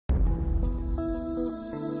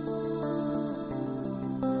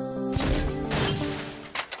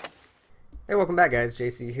Hey, welcome back guys,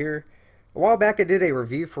 JC here. A while back I did a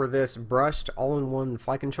review for this brushed all-in-one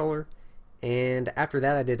flight controller, and after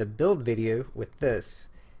that I did a build video with this,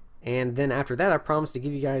 and then after that I promised to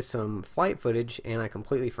give you guys some flight footage and I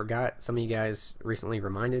completely forgot. Some of you guys recently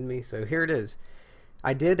reminded me, so here it is.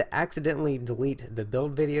 I did accidentally delete the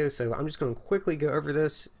build video, so I'm just going to quickly go over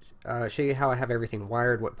this, show you how I have everything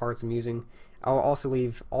wired, what parts I'm using. I'll also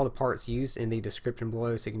leave all the parts used in the description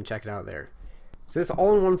below so you can check it out there. So this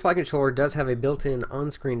all-in-one flight controller does have a built-in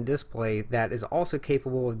on-screen display that is also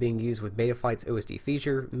capable of being used with Betaflight's Osd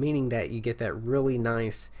feature, meaning that you get that really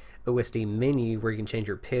nice Osd menu where you can change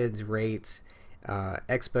your PIDs, rates,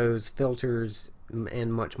 expos, filters,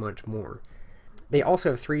 and much more. They also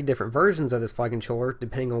have 3 different versions of this flight controller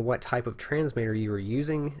depending on what type of transmitter you are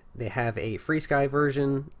using. They have a FreeSky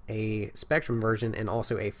version, a Spectrum version, and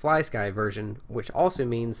also a FlySky version, which also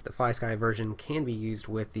means the FlySky version can be used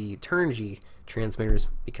with the turnkey transmitters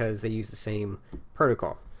because they use the same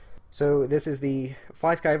protocol. So this is the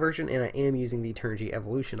FlySky version and I am using the turnkey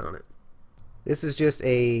Evolution on it. This is just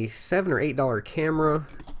a $7 or $8 camera.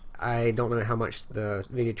 I don't know how much the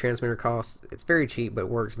video transmitter costs. It's very cheap but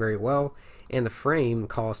works very well, and the frame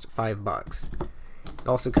cost $5. It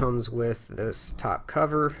also comes with this top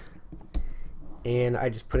cover, and I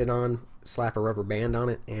just put it on, slap a rubber band on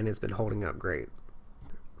it, and it's been holding up great.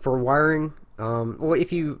 For wiring, well,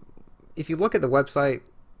 if you look at the website,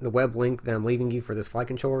 the web link that I'm leaving you for this flight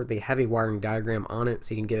controller, they have a wiring diagram on it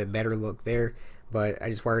so you can get a better look there, but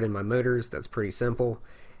I just wired in my motors. That's pretty simple.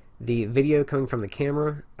 The video coming from the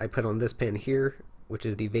camera, I put on this pin here, which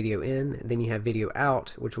is the video in. Then you have video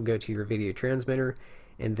out, which will go to your video transmitter,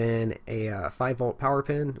 and then a 5-volt power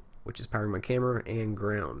pin, which is powering my camera, and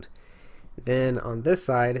ground. Then on this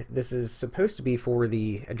side, this is supposed to be for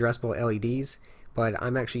the addressable LEDs, but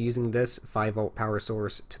I'm actually using this 5-volt power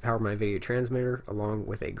source to power my video transmitter along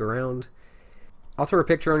with a ground. I'll throw a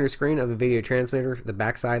picture on your screen of the video transmitter, the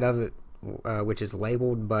back side of it, which is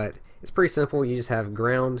labeled, but it's pretty simple. You just have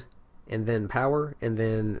ground and then power and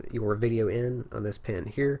then your video in on this pin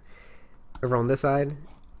here. Over on this side,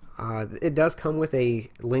 it does come with a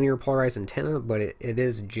linear polarized antenna, but it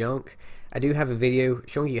is junk. I do have a video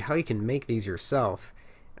showing you how you can make these yourself,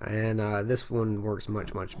 and this one works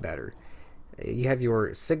much better. You have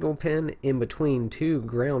your signal pin in between 2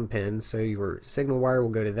 ground pins, so your signal wire will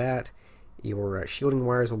go to that. Your shielding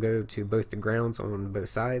wires will go to both the grounds on both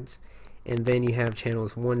sides. And then you have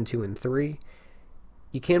channels 1, 2, and 3.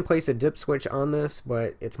 You can place a dip switch on this,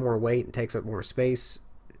 but it's more weight and takes up more space.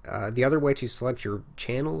 The other way to select your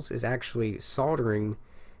channels is actually soldering,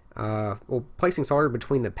 placing solder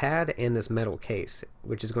between the pad and this metal case,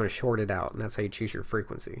 which is going to short it out, and that's how you choose your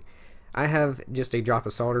frequency. I have just a drop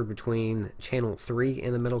of solder between channel 3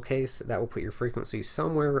 and the metal case. That will put your frequency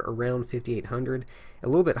somewhere around 5800, a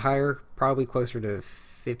little bit higher, probably closer to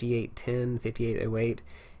 5810, 5808.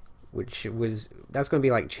 That's going to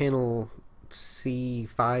be like channel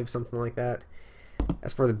C5, something like that.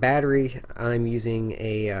 As for the battery, I'm using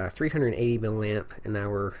a 380 milliamp an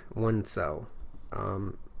hour 1 cell.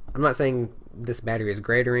 I'm not saying this battery is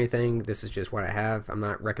great or anything. This is just what I have. I'm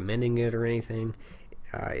not recommending it or anything.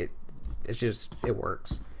 It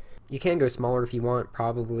works. You can go smaller if you want.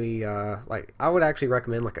 Probably like I would actually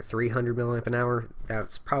recommend like a 300 milliamp an hour.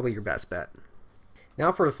 That's probably your best bet.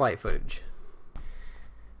 Now for the flight footage.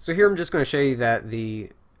 So here I'm just going to show you that the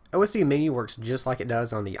Osd menu works just like it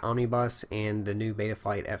does on the Omnibus and the new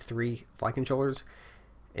Betaflight F3 flight controllers.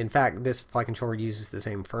 In fact, this flight controller uses the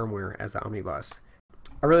same firmware as the Omnibus.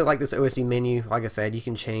 I really like this Osd menu. Like I said, you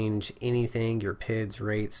can change anything, your PIDs,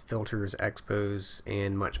 rates, filters, expos,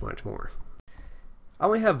 and much more. I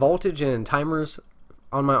only have voltage and timers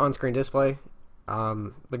on my on-screen display,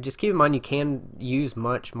 but just keep in mind you can use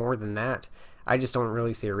much more than that. I just don't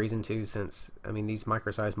really see a reason to, since, I mean, these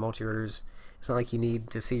micro-sized multi-rotors, it's not like you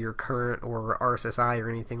need to see your current or RSSI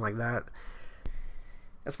or anything like that.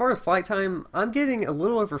 As far as flight time, I'm getting a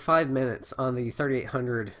little over 5 minutes on the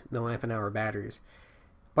 3800 milliamp an hour batteries.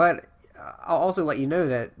 But I'll also let you know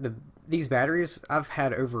that these batteries I've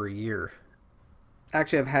had over a year.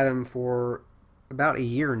 Actually, I've had them for about a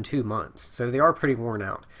year and 2 months, so they are pretty worn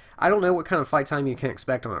out. I don't know what kind of flight time you can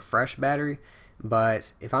expect on a fresh battery,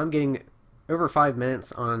 but if I'm getting over 5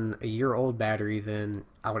 minutes on a year-old battery, then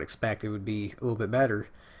I would expect it would be a little bit better.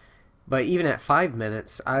 But even at 5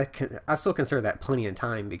 minutes, I still consider that plenty of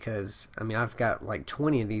time, because I mean I've got like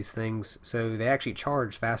 20 of these things, so they actually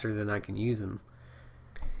charge faster than I can use them.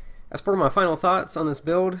 As for my final thoughts on this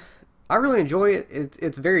build, I really enjoy it.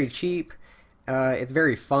 It's very cheap. It's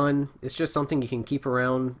very fun. It's just something you can keep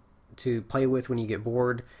around to play with when you get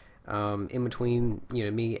bored. In between,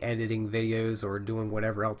 me editing videos or doing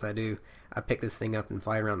whatever else I do, I pick this thing up and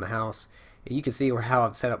fly around the house. You can see how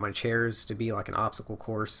I've set up my chairs to be like an obstacle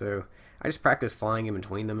course, so I just practice flying in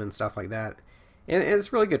between them and stuff like that. And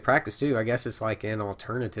it's really good practice too. I guess it's like an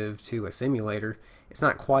alternative to a simulator. It's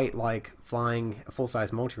not quite like flying a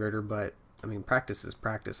full-size multirotor, but I mean, practice is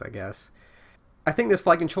practice, I guess. I think this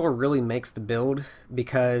flight controller really makes the build,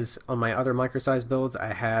 because on my other micro-size builds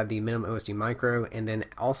I had the minimum Osd Micro and then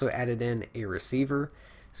also added in a receiver.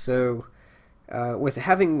 So with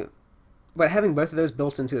having both of those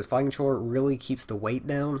built into this flight controller really keeps the weight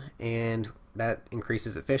down, and that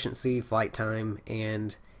increases efficiency, flight time,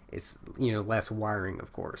 and it's less wiring,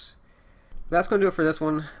 of course. That's going to do it for this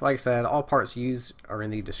one. Like I said, all parts used are in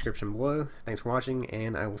the description below. Thanks for watching,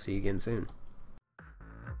 and I will see you again soon.